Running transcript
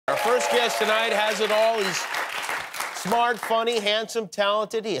first guest tonight has it all. He's smart, funny, handsome,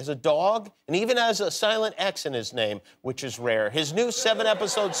 talented. He has a dog and even has a silent X in his name, which is rare. His new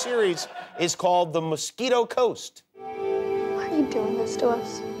 7-episode series is called The Mosquito Coast. Why are you doing this to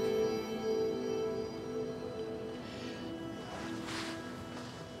us?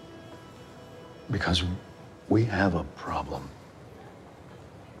 Because we have a problem.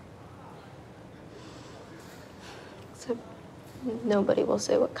 Except nobody will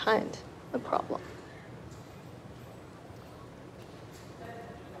say what kind of problem.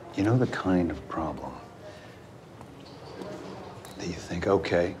 You know the kind of problem that you think,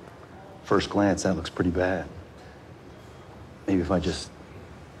 okay, first glance, that looks pretty bad. Maybe if I just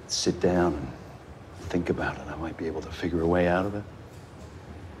sit down and think about it, I might be able to figure a way out of it.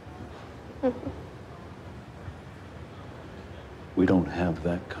 Mm-hmm. We don't have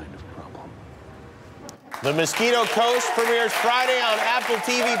that kind of problem. The Mosquito Coast premieres Friday on Apple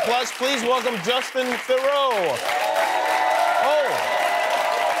TV+. Please welcome Justin Theroux. Oh.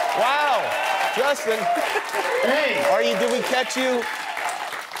 Wow, Justin. Hey. Did we catch you?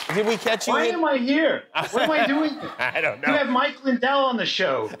 Did we catch you? Why am I here? What am I doing? I don't know. You have Mike Lindell on the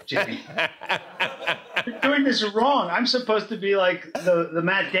show, Jimmy. You're doing this wrong. I'm supposed to be like the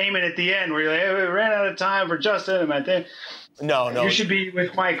Matt Damon at the end, where you're like, hey, we ran out of time for Justin and Matt Damon. No. You should be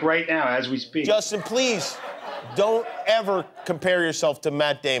with Mike right now as we speak. Justin, please, don't ever compare yourself to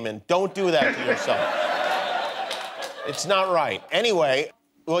Matt Damon. Don't do that to yourself. It's not right. Anyway.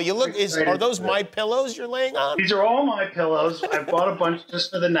 Well, you look. Are those MyPillows you're laying on? These are all my pillows. I bought a bunch just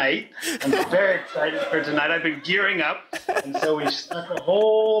for the night. I'm very excited for tonight. I've been gearing up, and so we stuck a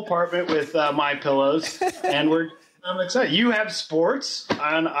whole apartment with my pillows, and I'm excited. You have sports,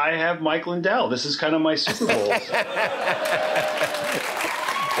 and I have Mike Lindell. This is kind of my Super Bowl.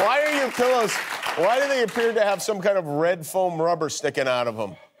 Why are your pillows? Why do they appear to have some kind of red foam rubber sticking out of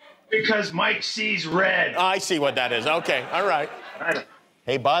them? Because Mike sees red. I see what that is. Okay, all right.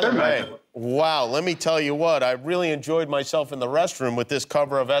 Hey, by the way, wow, let me tell you what, I really enjoyed myself in the restroom with this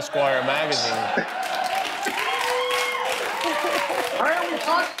cover of Esquire magazine. Why are we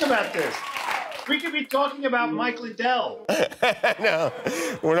talking about this? We could be talking about Mike Lindell. No,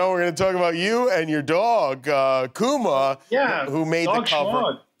 we're going to talk about you and your dog, Kuma, who made the cover.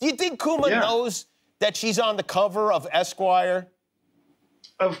 Schmog. Do you think Kuma knows that she's on the cover of Esquire?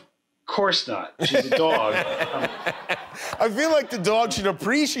 Of course not. She's a dog. I feel like the dog should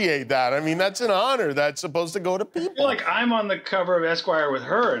appreciate that. I mean, that's an honor that's supposed to go to people. I feel like I'm on the cover of Esquire with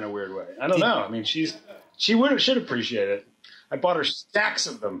her in a weird way. I don't know. I mean, she should appreciate it. I bought her stacks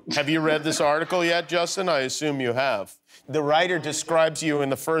of them. Have you read this article yet, Justin? I assume you have. The writer describes you in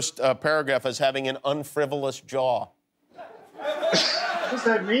the first paragraph as having an unfrivolous jaw. What does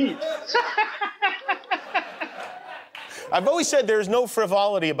that mean? I've always said there's no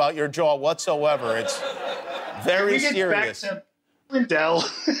frivolity about your jaw whatsoever. It's very serious. Back to Lindell.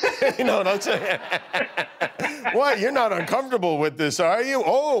 No, don't say it. What? You're not uncomfortable with this, are you?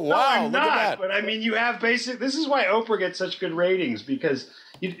 Oh, wow. No, I'm look not. at that. But I mean, you have basic. This is why Oprah gets such good ratings, because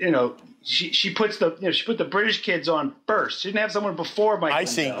you know she put the British kids on first. She didn't have someone before Mike. I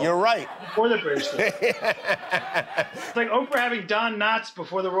see. Lindell. You're right. Before the British kids. It's like Oprah having Don Knotts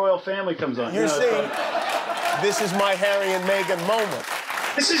before the royal family comes on. You're saying this is my Harry and Meghan moment.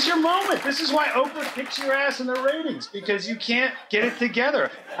 This is your moment. This is why Oprah kicks your ass in the ratings, because you can't get it together.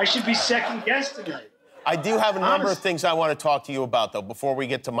 I should be second guest tonight. I do have a number of things I want to talk to you about, though, before we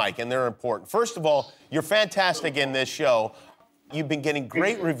get to Mike, and they're important. First of all, you're fantastic in this show. You've been getting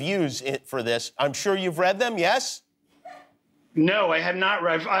great reviews for this. I'm sure you've read them, yes? No, I have not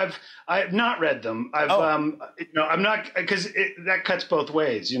read. I have not read them. I'm not, because that cuts both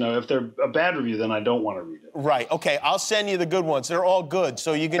ways. You know, if they're a bad review, then I don't want to read it. Right. Okay. I'll send you the good ones. They're all good,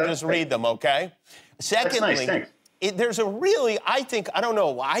 so you can just read them. Okay. Secondly, that's nice, thanks. There's a really, I think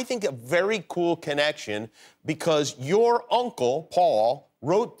a very cool connection, because your uncle Paul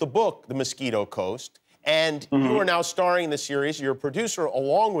wrote the book, The Mosquito Coast. And you are now starring in the series. You're a producer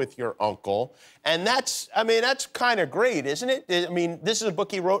along with your uncle. And that's kind of great, isn't it? I mean, this is a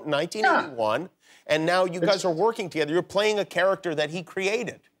book he wrote in 1981. And now you guys are working together. You're playing a character that he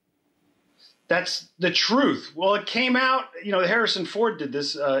created. That's the truth. Well, it came out, Harrison Ford did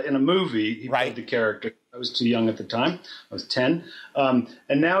this in a movie. He played the character. I was too young at the time. I was 10. And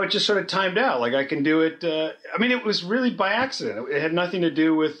now it just sort of timed out. Like, I can do it. It was really by accident. It had nothing to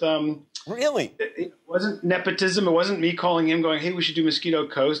do with... Really? It wasn't nepotism. It wasn't me calling him going, hey, we should do Mosquito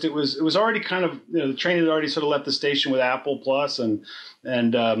Coast. It was already kind of, the train had already sort of left the station with Apple Plus. And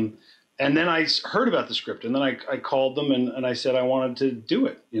And then I heard about the script, and then I called them and I said I wanted to do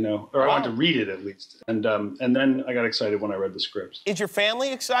it, you know, or I wanted to read it at least. And then I got excited when I read the script. Is your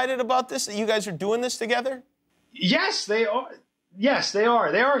family excited about this, that you guys are doing this together? Yes, they are. Yes, they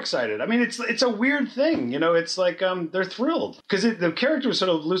are. They are excited. I mean, it's a weird thing, you know. It's like they're thrilled because the character was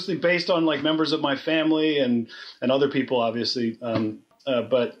sort of loosely based on like members of my family and other people, obviously.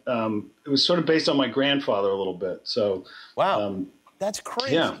 But it was sort of based on my grandfather a little bit. So wow. That's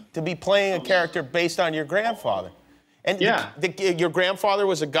crazy to be playing a character based on your grandfather. And your grandfather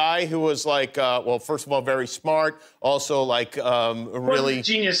was a guy who was like, well, first of all, very smart, also like really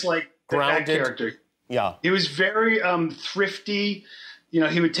genius, like grounded. That character. Yeah. He was very thrifty. You know,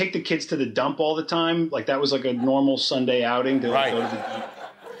 he would take the kids to the dump all the time. Like that was like a normal Sunday outing to like, go to the dump.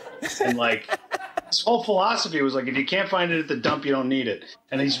 And like his whole philosophy was like, if you can't find it at the dump, you don't need it.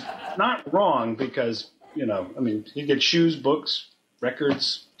 And he's not wrong because, you know, I mean, you get shoes, books,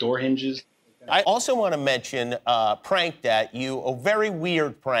 records, door hinges. I also want to mention pranked at you, a very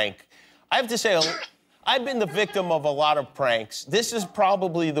weird prank. I have to say, I've been the victim of a lot of pranks. This is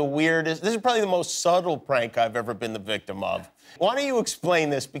probably the weirdest, this is probably the most subtle prank I've ever been the victim of. Why don't you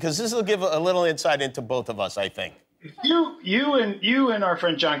explain this? Because this will give a little insight into both of us, I think. You and our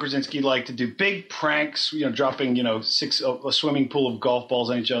friend John Krasinski like to do big pranks, you know, dropping, you know, a swimming pool of golf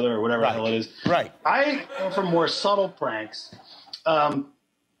balls on each other or whatever the hell it is. Right. I go for more subtle pranks.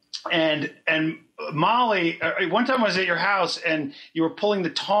 And Molly, one time I was at your house and you were pulling the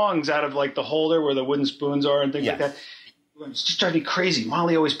tongs out of like the holder where the wooden spoons are and things like that. It's just driving me crazy.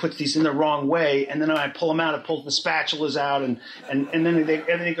 Molly always puts these in the wrong way, and then when I pull them out, it pulls the spatulas out, and then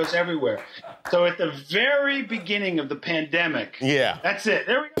everything goes everywhere. So at the very beginning of the pandemic, that's it.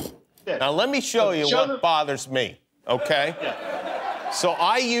 There we go. Now let me show you what bothers me, okay? So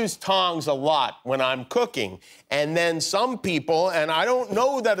I use tongs a lot when I'm cooking, and then some people, and I don't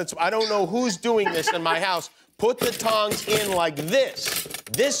know who's doing this in my house, put the tongs in like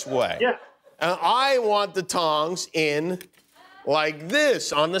this way. Yeah. And I want the tongs in like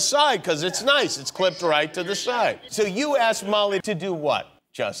this on the side because it's nice. It's clipped right to the side. So you asked Molly to do what,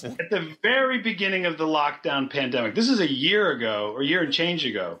 Justin? At the very beginning of the lockdown pandemic, this is a year ago, or a year and change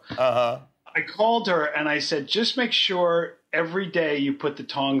ago, I called her and I said, just make sure every day you put the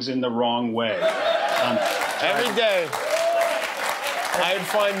tongs in the wrong way. Every day I'd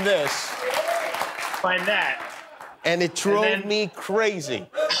find this. Find that. And it drove me crazy.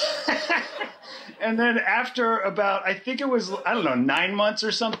 And then after about, I think it was, I don't know, 9 months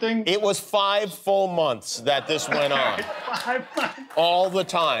or something. It was 5 full months that this went on. 5 months. All the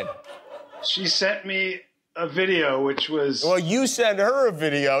time. She sent me a video, which was... Well, you sent her a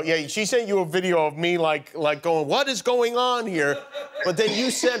video. Yeah, she sent you a video of me like going, what is going on here? But then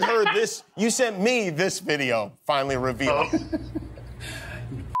you sent her this, you sent me this video, finally revealed. You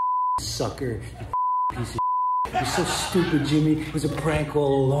sucker. You piece of You're so stupid, Jimmy. It was a prank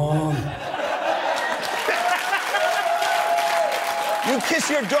all along. You kiss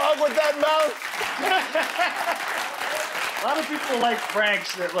your dog with that mouth? A lot of people like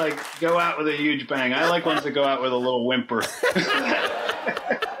pranks that like go out with a huge bang. I like ones that go out with a little whimper.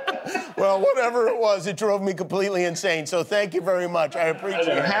 Well, whatever it was, it drove me completely insane. So thank you very much. I appreciate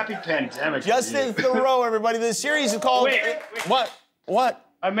it. Happy pandemic. Justin Theroux, everybody. This series is called... Wait. What?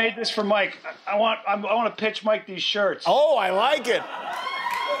 I made this for Mike. I want to pitch Mike these shirts. Oh, I like it.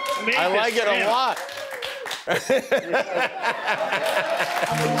 I like it a lot. You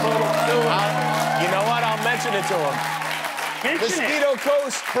know what? I'll mention it to him. Mosquito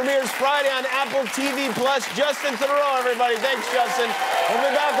Coast premieres Friday on Apple TV+. Justin Theroux, everybody. Thanks, Justin. We'll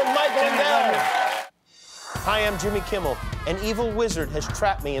be back with Mike Lindell. Hi, I'm Jimmy Kimmel. An evil wizard has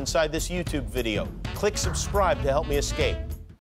trapped me inside this YouTube video. Click subscribe to help me escape.